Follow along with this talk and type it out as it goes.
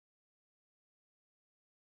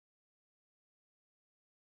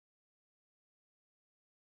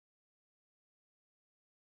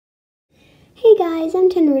Hey guys, I'm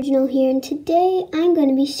Ten Original here, and today I'm going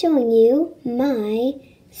to be showing you my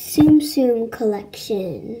Tsum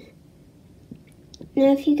collection.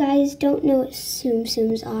 Now, if you guys don't know what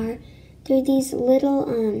Tsums are, they're these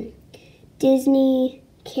little Disney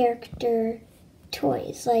character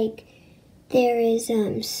toys. Like, there is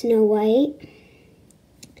Snow White,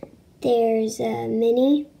 there's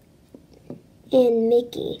Minnie, and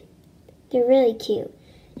Mickey. They're really cute.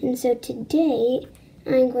 And so today,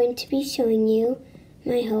 I'm going to be showing you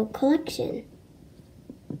my whole collection.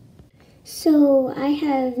 So I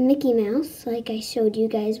have Mickey Mouse, like I showed you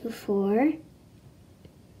guys before.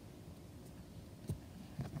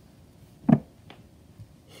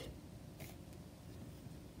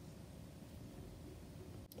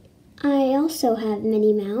 I also have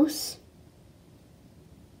Minnie Mouse.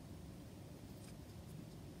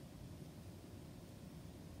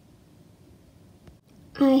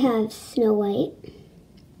 I have Snow White.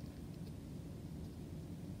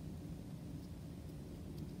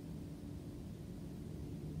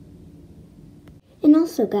 And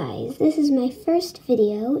also guys, this is my first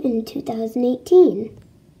video in 2018.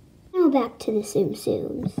 Now back to the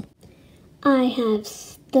Tsums. I have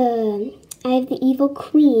the evil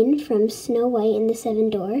queen from Snow White and the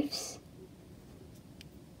Seven Dwarfs.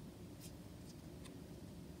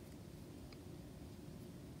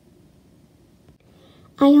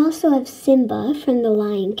 I also have Simba from The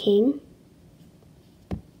Lion King.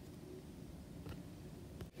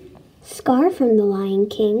 Scar from The Lion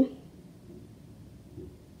King.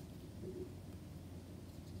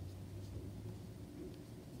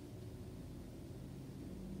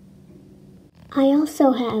 I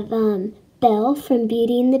also have Belle from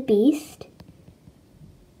Beauty and the Beast.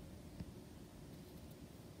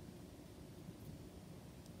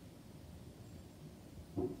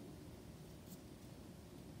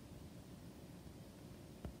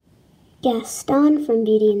 Gaston from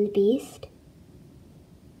Beauty and the Beast.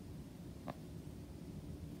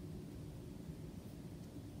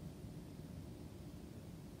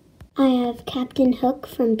 I have Captain Hook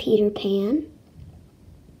from Peter Pan.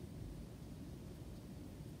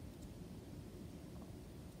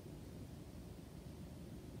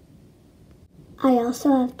 I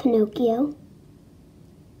also have Pinocchio.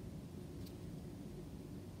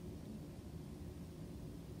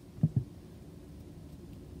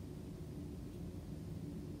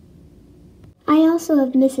 I also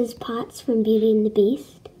have Mrs. Potts from Beauty and the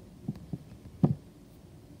Beast.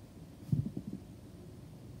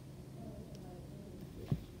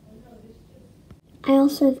 I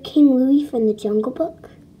also have King Louie from the Jungle Book.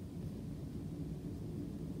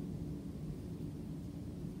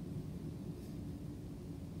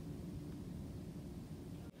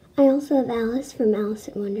 I also have Alice from Alice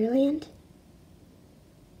in Wonderland.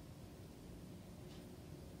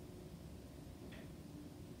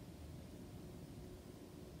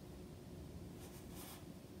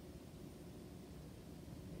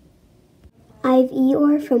 I have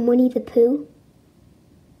Eeyore from Winnie the Pooh.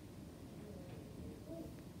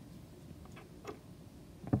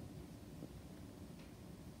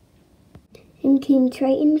 And King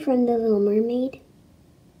Triton from The Little Mermaid.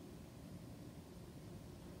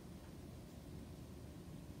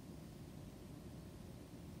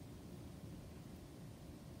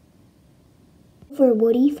 For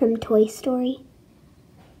Woody from Toy Story.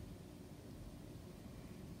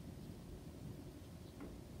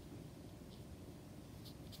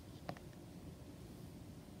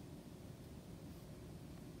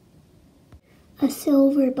 A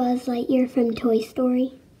silver Buzz Lightyear from Toy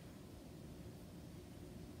Story.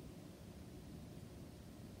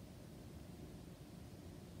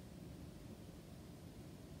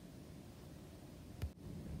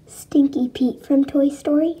 Stinky Pete from Toy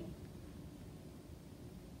Story.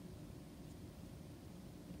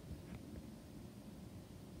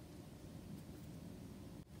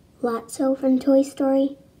 Lotso from Toy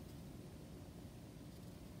Story.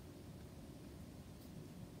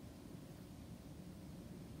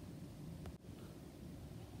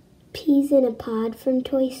 Peas in a Pod from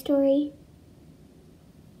Toy Story.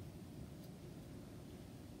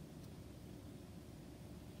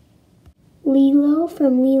 Lilo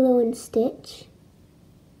from Lilo and Stitch.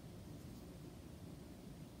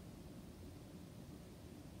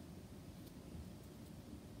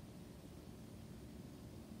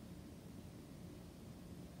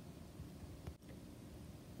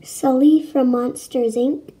 Sully from Monsters,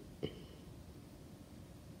 Inc.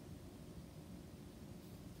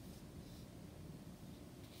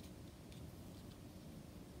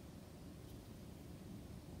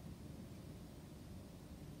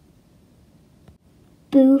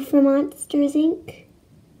 Boo from Monsters, Inc.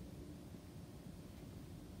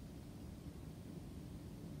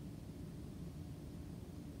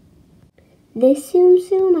 This Tsum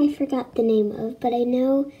Tsum I forgot the name of, but I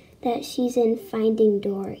know that she's in Finding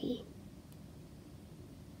Dory.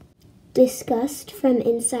 Disgust from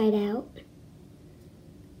Inside Out.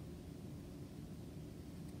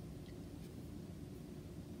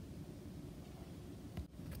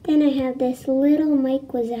 Then I have this little Mike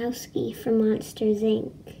Wazowski from Monsters,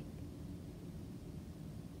 Inc.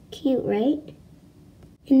 Cute, right?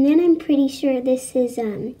 And then I'm pretty sure this is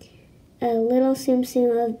a little Tsum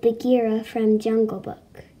Tsum of Bagheera from Jungle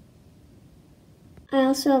Book. I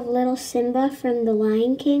also have little Simba from The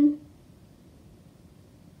Lion King.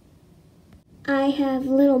 I have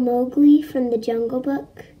little Mowgli from the Jungle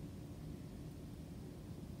Book.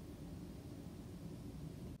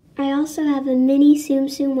 I also have a mini Tsum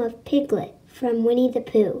Tsum of Piglet from Winnie the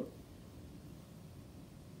Pooh.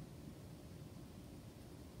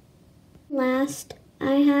 Last,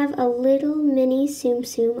 I have a little mini Tsum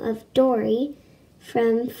Tsum of Dory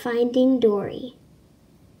from Finding Dory.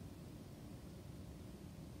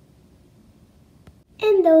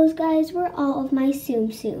 And those guys were all of my Tsum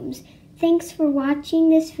Tsums. Thanks for watching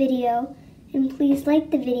this video, and please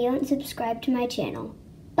like the video and subscribe to my channel.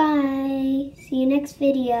 Bye! See you next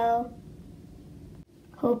video.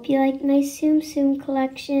 Hope you like my Tsum Tsum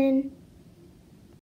collection.